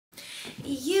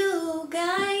You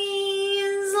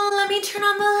guys, let me turn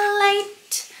on the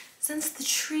light since the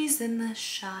tree's in the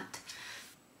shot.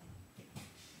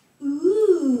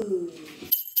 Ooh.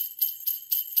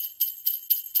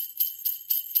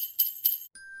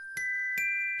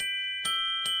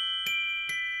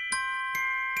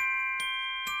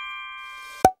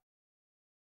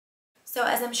 So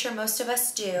as I'm sure most of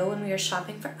us do when we are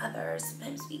shopping for others,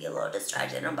 sometimes we get a little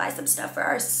distracted and buy some stuff for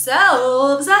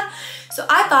ourselves. So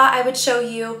I thought I would show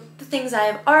you the things I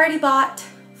have already bought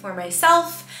for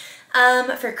myself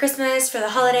for Christmas, for the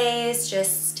holidays,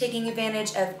 just taking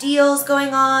advantage of deals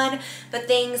going on, but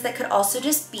things that could also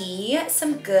just be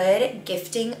some good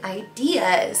gifting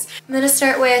ideas. I'm gonna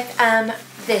start with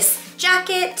this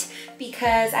jacket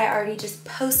because I already just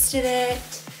posted it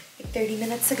 30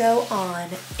 minutes ago on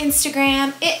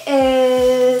Instagram. It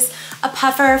is a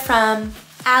puffer from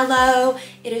Aloe.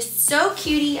 It is so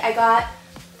cutie. I got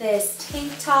this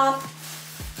tank top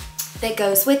that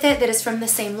goes with it that is from the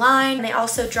same line. They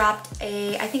also dropped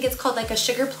a, I think it's called like a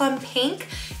sugar plum pink.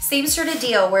 Same sort of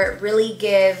deal where it really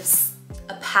gives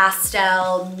a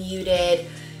pastel, muted,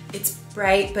 it's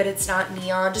bright but it's not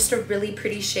neon, just a really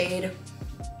pretty shade of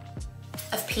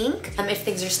pink. If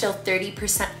things are still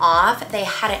 30% off, they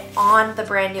had it on the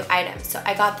brand new item. So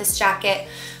I got this jacket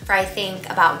for I think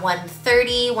about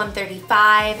 $130,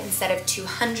 $135 instead of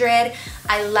 $200.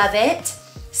 I love it.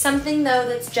 Something though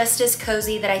that's just as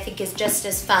cozy that I think is just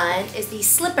as fun is these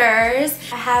slippers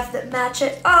I have that match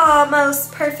it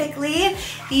almost perfectly.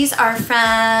 These are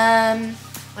from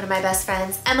one of my best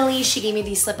friends, Emily. She gave me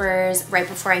these slippers right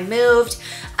before I moved,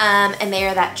 and they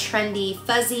are that trendy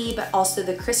fuzzy, but also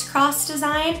the crisscross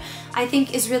design I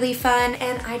think is really fun,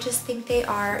 and I just think they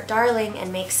are darling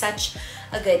and make such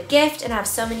a good gift and have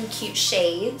so many cute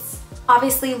shades.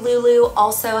 Obviously, Lulu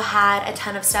also had a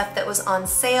ton of stuff that was on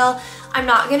sale. I'm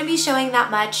not gonna be showing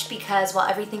that much because, well,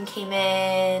 everything came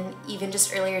in even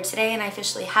just earlier today and I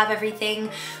officially have everything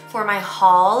for my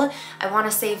haul. I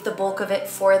wanna save the bulk of it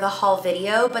for the haul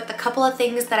video, but the couple of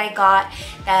things that I got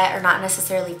that are not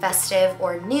necessarily festive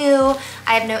or new,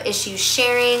 I have no issue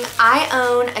sharing. I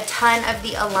own a ton of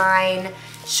the Align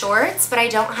shorts, but I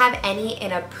don't have any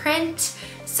in a print.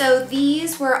 So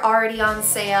these were already on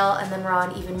sale and then we're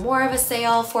on even more of a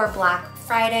sale for Black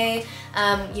Friday.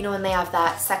 You know when they have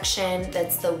that section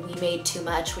that's the we made too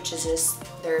much, which is just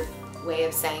their way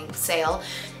of saying sale.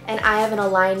 And I have an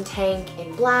Align tank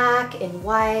in black, in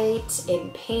white,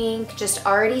 in pink, just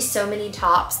already so many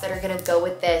tops that are gonna go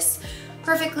with this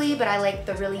perfectly, but I like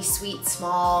the really sweet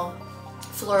small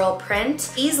floral print.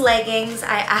 These leggings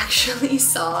I actually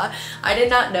saw. I did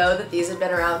not know that these had been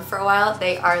around for a while.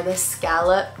 They are the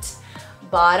scalloped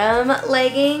bottom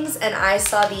leggings, and I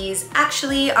saw these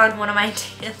actually on one of my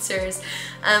dancers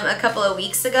a couple of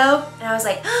weeks ago, and I was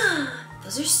like, oh,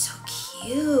 those are so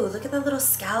cute. Look at that little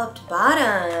scalloped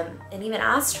bottom. And even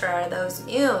asked her, are those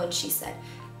new? And she said,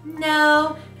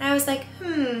 no. And I was like,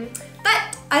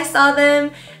 but I saw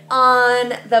them on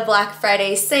the Black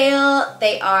Friday sale.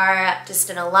 They are just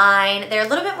in a line. They're a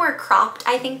little bit more cropped,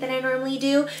 I think, than I normally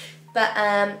do, but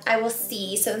I will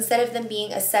see. So instead of them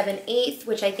being a 7/8,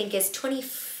 which I think is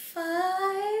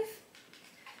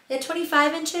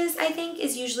 25 inches, I think,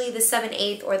 is usually the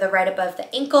 7/8 or the right above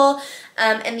the ankle.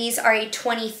 And these are a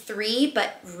 23,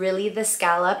 but really the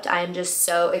scalloped, I'm just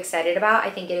so excited about. I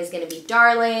think it is gonna be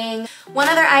darling. One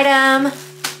other item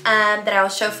that I'll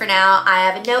show for now, I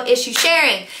have no issue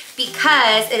sharing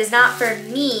because it is not for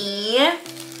me,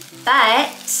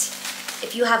 but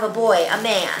if you have a boy, a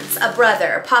man, a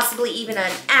brother, possibly even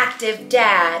an active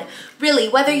dad, really,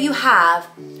 whether you have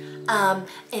an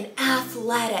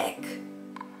athletic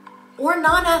or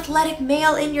non-athletic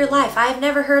male in your life, I've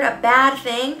never heard a bad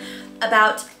thing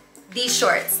about these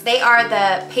shorts. They are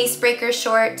the Pace Breaker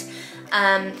short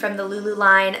from the Lulu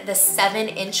line, the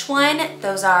 7-inch one.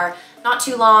 Those are not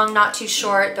too long, not too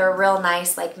short. They're real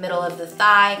nice, like middle of the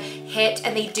thigh hit,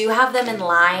 and they do have them in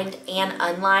lined and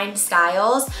unlined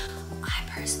styles. I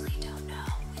personally don't know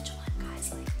which one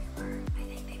guys like more. I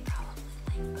think they probably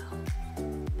like both,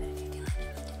 but if you feel like you need to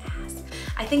ask.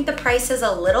 I think the price is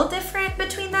a little different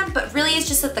between them, but really it's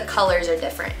just that the colors are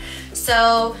different.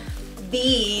 So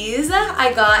these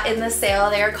I got in the sale.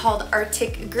 They are called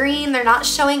Arctic Green. They're not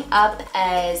showing up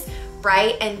as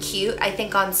bright and cute, I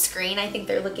think, on screen. I think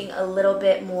they're looking a little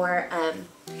bit more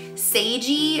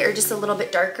sagey or just a little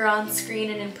bit darker on screen,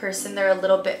 and in person they're a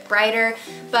little bit brighter.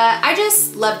 But I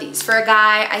just love these. For a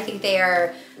guy, I think they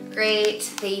are great.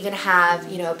 They even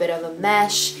have, you know, a bit of a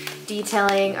mesh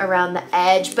detailing around the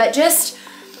edge, but just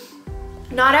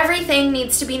Not everything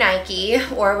needs to be Nike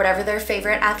or whatever their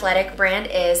favorite athletic brand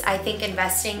is. I think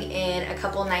investing in a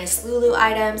couple nice Lulu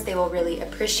items, they will really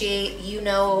appreciate. You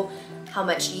know how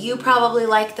much you probably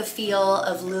like the feel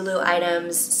of Lulu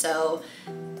items, so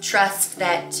trust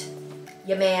that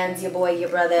your mans, your boy, your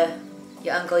brother,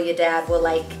 your uncle, your dad will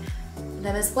like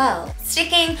them as well.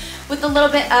 Sticking with a little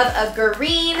bit of a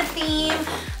green theme,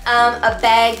 a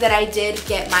bag that I did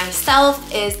get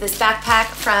myself is this backpack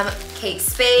from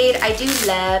Spade. I do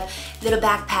love little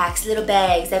backpacks, little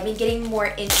bags. I've been getting more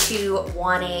into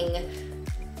wanting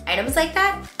items like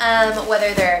that,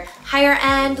 whether they're higher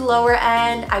end, lower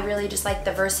end. I really just like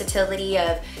the versatility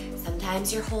of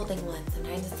sometimes you're holding one,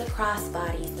 sometimes it's a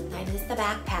crossbody, sometimes it's the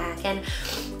backpack, and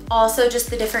also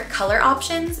just the different color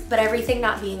options, but everything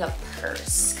not being a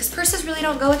purse, because purses really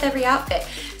don't go with every outfit.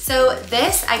 So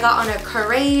this I got on a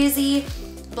crazy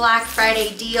Black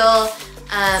Friday deal.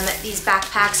 These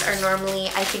backpacks are normally,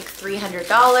 I think,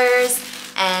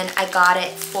 $300, and I got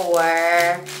it for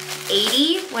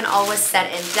 $80 when all was said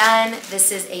and done.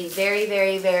 This is a very,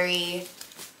 very, very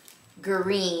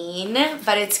green,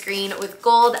 but it's green with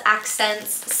gold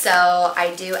accents, so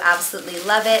I do absolutely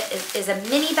love it. It is a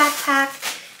mini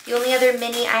backpack. The only other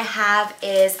mini I have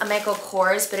is a Michael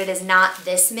Kors, but it is not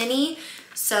this mini,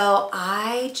 so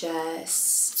I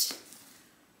just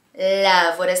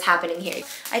love what is happening here.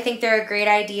 I think they're a great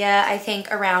idea. I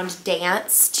think around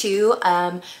dance too,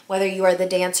 whether you are the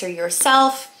dancer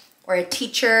yourself or a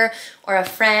teacher or a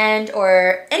friend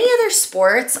or any other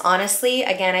sports, honestly.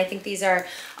 Again, I think these are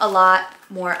a lot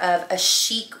more of a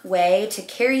chic way to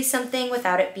carry something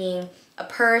without it being a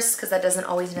purse, because that doesn't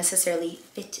always necessarily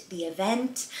fit the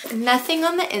event. Nothing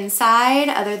on the inside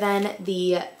other than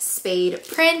the Spade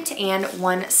print and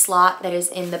one slot that is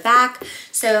in the back.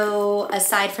 So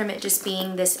aside from it just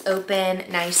being this open,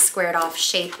 nice squared off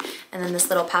shape, and then this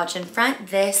little pouch in front,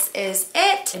 this is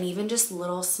it. And even just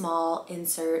little small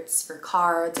inserts for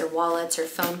cards or wallets or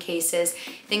phone cases,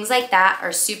 things like that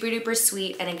are super duper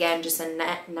sweet. And again, just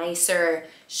a nicer,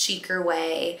 chicer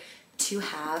way to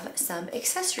have some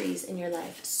accessories in your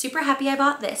life. Super happy I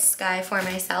bought this guy for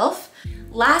myself.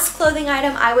 Last clothing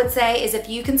item I would say is if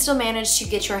you can still manage to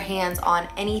get your hands on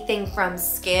anything from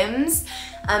Skims.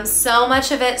 So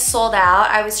much of it sold out.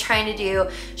 I was trying to do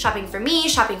shopping for me,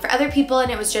 shopping for other people,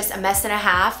 and it was just a mess and a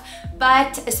half.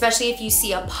 But especially if you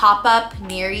see a pop-up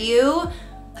near you,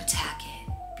 attack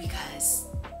it, because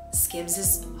Skims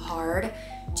is hard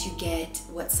to get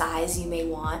what size you may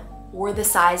want or the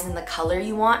size and the color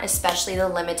you want, especially the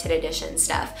limited edition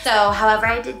stuff. So, however,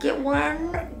 I did get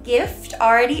one gift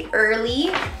already early,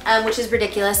 which is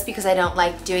ridiculous because I don't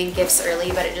like doing gifts early,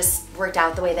 but it just worked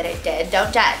out the way that it did.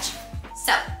 Don't judge.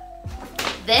 So,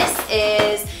 this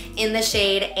is in the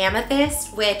shade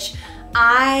Amethyst, which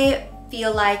I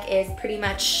feel like is pretty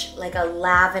much like a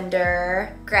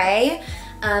lavender gray.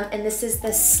 And this is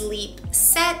the sleep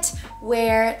set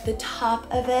where the top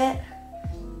of it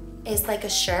is like a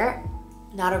shirt,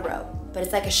 not a robe, but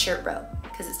it's like a shirt robe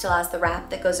because it still has the wrap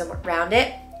that goes around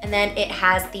it. And then it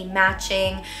has the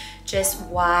matching just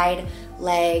wide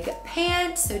leg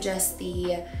pant, so just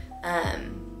the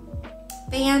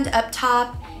band up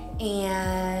top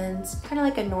and kind of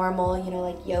like a normal, you know,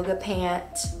 like yoga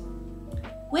pant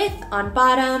width on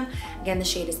bottom. Again, the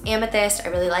shade is Amethyst. I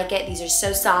really like it. These are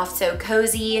so soft, so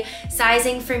cozy.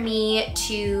 Sizing for me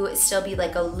to still be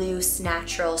like a loose,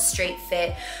 natural, straight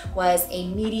fit was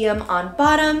a medium on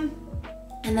bottom.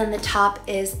 And then the top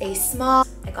is a small.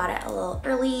 I got it a little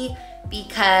early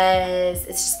because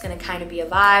it's just gonna kind of be a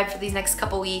vibe for these next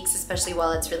couple weeks, especially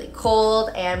while it's really cold,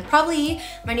 and probably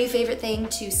my new favorite thing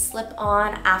to slip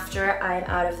on after I'm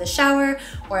out of the shower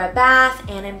or a bath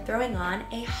and I'm throwing on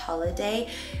a holiday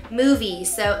movie.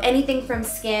 So anything from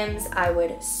Skims, I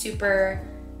would super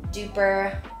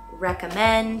duper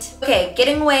recommend. Okay,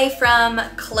 getting away from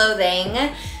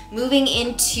clothing, moving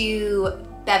into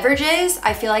beverages.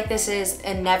 I feel like this is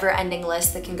a never-ending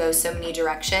list that can go so many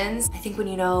directions. I think when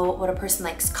you know what a person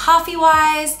likes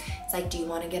coffee-wise, it's like, do you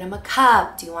want to get them a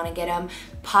cup? Do you want to get them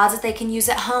pods that they can use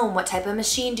at home? What type of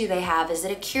machine do they have? Is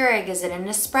it a Keurig? Is it an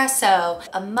espresso?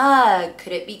 A mug?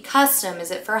 Could it be custom? Is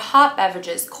it for hot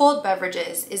beverages, cold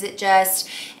beverages? Is it just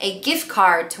a gift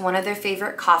card to one of their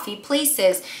favorite coffee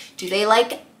places? Do they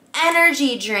like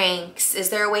energy drinks? Is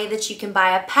there a way that you can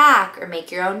buy a pack or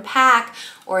make your own pack,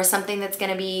 or something that's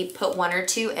gonna be put one or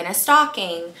two in a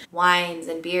stocking? Wines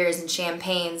and beers and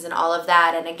champagnes and all of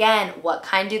that. And again, what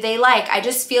kind do they like? I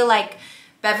just feel like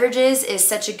beverages is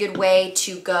such a good way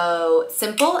to go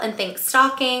simple and think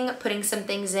stocking, putting some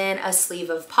things in, a sleeve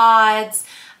of pods,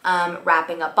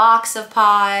 wrapping a box of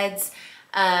pods.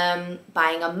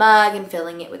 buying a mug and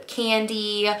filling it with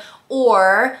candy,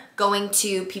 or going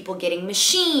to people getting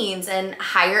machines and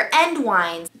higher end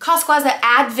wines. Costco has an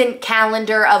advent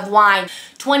calendar of wine,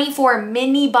 24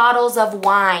 mini bottles of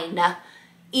wine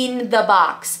in the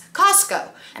box. Costco.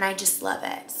 And I just love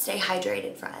it. Stay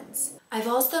hydrated, friends. I've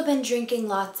also been drinking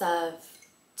lots of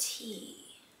tea.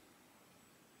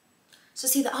 So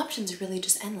see, the options are really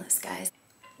just endless, guys.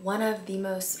 One of the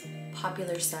most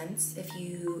popular scents, if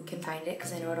you can find it,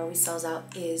 because I know it always sells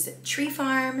out, is Tree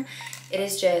Farm. It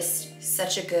is just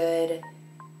such a good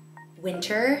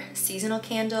winter seasonal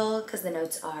candle because the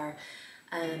notes are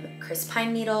crisp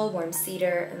pine needle, warm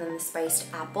cedar, and then the spiced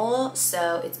apple.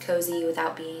 So it's cozy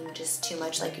without being just too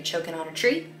much like you're choking on a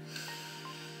tree.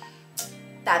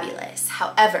 Fabulous.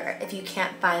 However, if you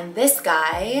can't find this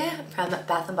guy from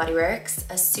Bath & Body Works,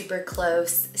 a super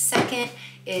close second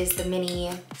is the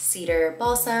mini cedar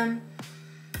balsam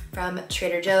from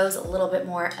Trader Joe's. A little bit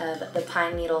more of the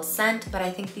pine needle scent, but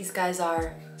I think these guys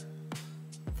are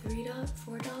 $3,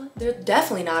 $4. They're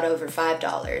definitely not over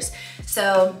 $5.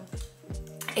 So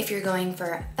if you're going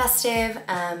for festive,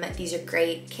 these are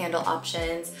great candle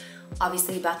options.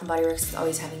 Obviously, Bath & Body Works is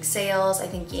always having sales. I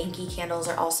think Yankee candles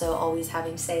are also always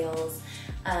having sales.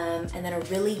 And then a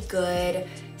really good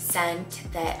scent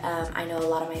that I know a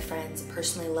lot of my friends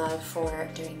personally love for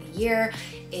during the year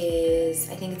is,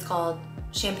 I think it's called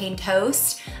Champagne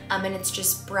Toast, and it's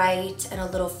just bright and a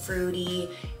little fruity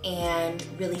and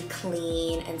really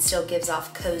clean and still gives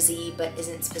off cozy but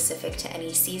isn't specific to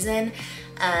any season.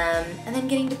 And then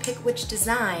getting to pick which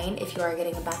design if you are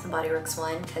getting a Bath & Body Works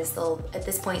one, because at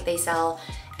this point they sell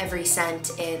every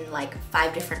scent in like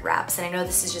 5 different wraps. And I know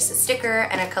this is just a sticker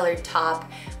and a colored top,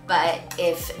 but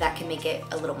if that can make it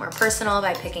a little more personal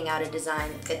by picking out a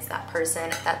design that fits that person,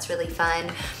 that's really fun.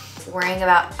 Worrying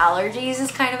about allergies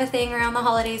is kind of a thing around the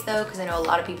holidays though, because I know a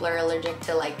lot of people are allergic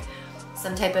to like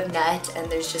some type of nut,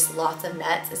 and there's just lots of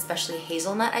nuts, especially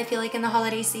hazelnut, I feel like, in the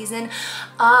holiday season.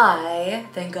 I,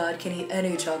 thank God, can eat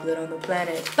any chocolate on the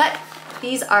planet. But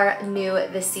these are new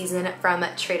this season from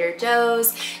Trader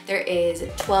Joe's. There is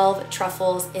 12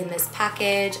 truffles in this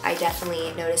package. I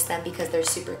definitely noticed them because they're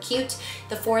super cute.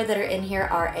 The 4 that are in here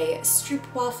are a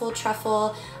stroopwafel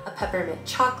truffle, a peppermint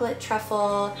chocolate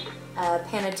truffle, a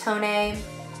panettone,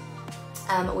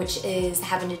 which is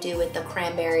having to do with the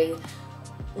cranberry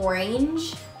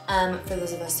orange, for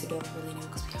those of us who don't really know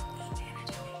because we don't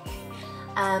eat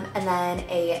panettone. And then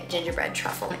a gingerbread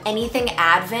truffle. Anything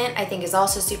Advent I think is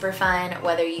also super fun,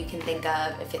 whether you can think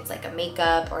of if it's like a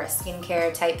makeup or a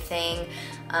skincare type thing.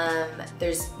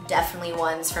 There's definitely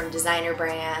ones from designer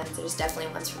brands, there's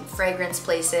definitely ones from fragrance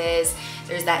places,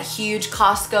 there's that huge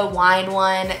Costco wine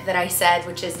one that I said,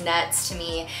 which is nuts to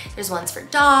me. There's ones for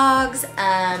dogs.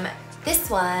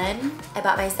 This one I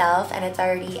bought myself and it's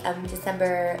already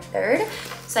December 3rd,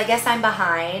 so I guess I'm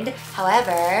behind.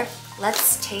 However,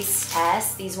 let's taste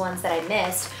test these ones that I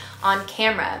missed on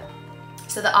camera.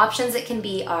 So the options it can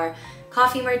be are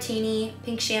coffee martini,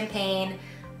 pink champagne,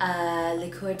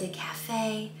 liqueur de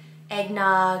cafe,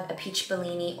 eggnog, a peach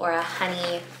bellini, or a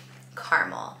honey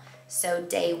caramel. So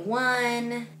day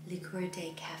 1, liqueur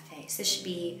de cafe. So this should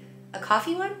be a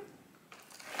coffee one.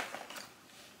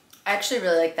 I actually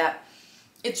really like that.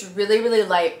 It's really, really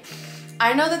light.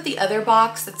 I know that the other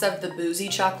box that's of the boozy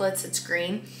chocolates, it's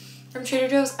green, from Trader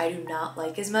Joe's, I do not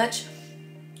like as much.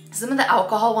 Some of the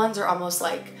alcohol ones are almost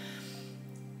like,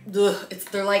 ugh,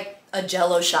 they're like a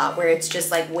Jell-O shot where it's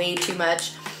just like way too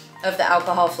much of the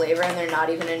alcohol flavor and they're not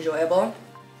even enjoyable.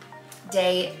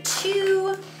 Day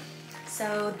 2,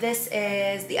 so this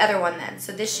is the other one then.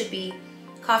 So this should be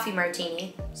coffee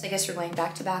martini. So I guess we're going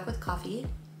back to back with coffee.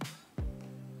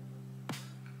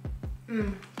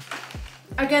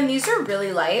 Again, these are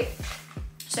really light,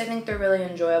 so I think they're really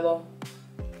enjoyable.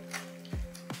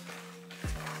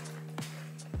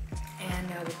 And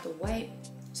now with the white.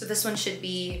 So this one should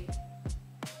be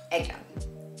eggnog.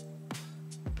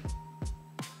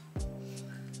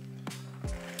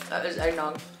 That is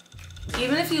eggnog.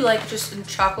 Even if you like just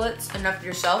chocolates enough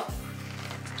yourself,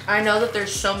 I know that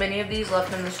there's so many of these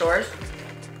left in the stores.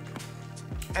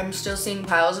 I'm still seeing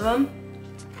piles of them.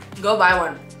 Go buy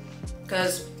one.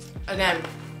 Because, again,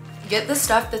 get the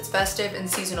stuff that's festive and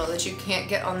seasonal that you can't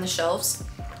get on the shelves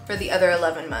for the other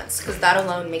 11 months, because that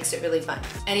alone makes it really fun.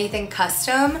 Anything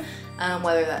custom,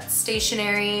 whether that's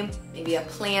stationery, maybe a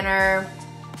planner,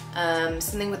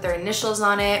 something with their initials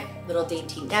on it, little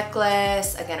dainty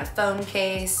necklace, again, a phone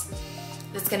case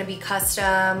that's gonna be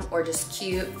custom or just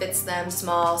cute, fits them,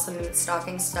 small, something that's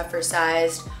stocking stuffer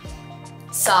sized,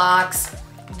 socks.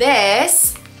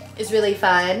 This is really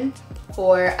fun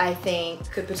for, I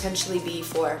think, could potentially be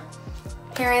for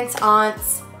parents,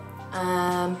 aunts,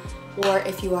 or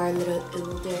if you are a little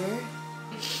older.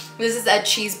 This is a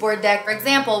cheese board deck. For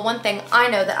example, one thing I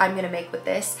know that I'm gonna make with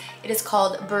this, it is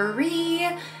called Brie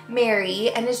Mary,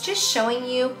 and it's just showing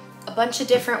you a bunch of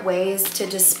different ways to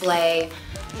display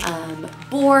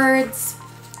boards,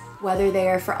 whether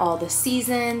they're for all the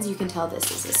seasons. You can tell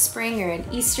this is a spring or an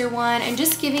Easter one, and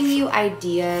just giving you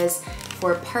ideas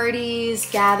for parties,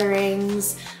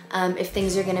 gatherings, if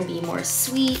things are gonna be more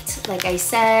sweet, like I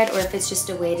said, or if it's just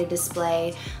a way to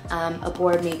display a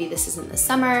board. Maybe this is in the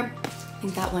summer. I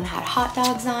think that one had hot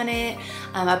dogs on it,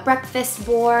 a breakfast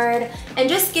board, and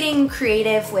just getting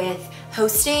creative with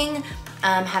hosting,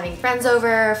 having friends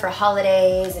over for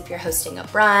holidays, if you're hosting a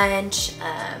brunch,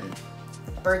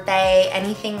 a birthday,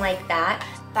 anything like that.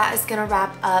 That is gonna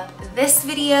wrap up this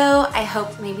video. I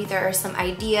hope maybe there are some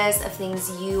ideas of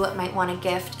things you might wanna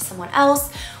gift someone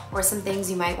else, or some things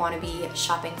you might want to be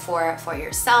shopping for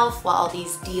yourself while all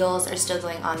these deals are still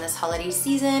going on this holiday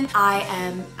season. I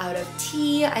am out of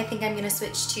tea. I think I'm gonna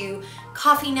switch to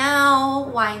coffee now,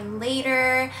 wine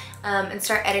later, and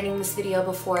start editing this video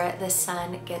before the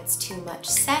sun gets too much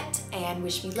set, and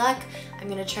wish me luck. I'm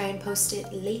gonna try and post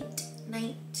it late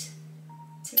night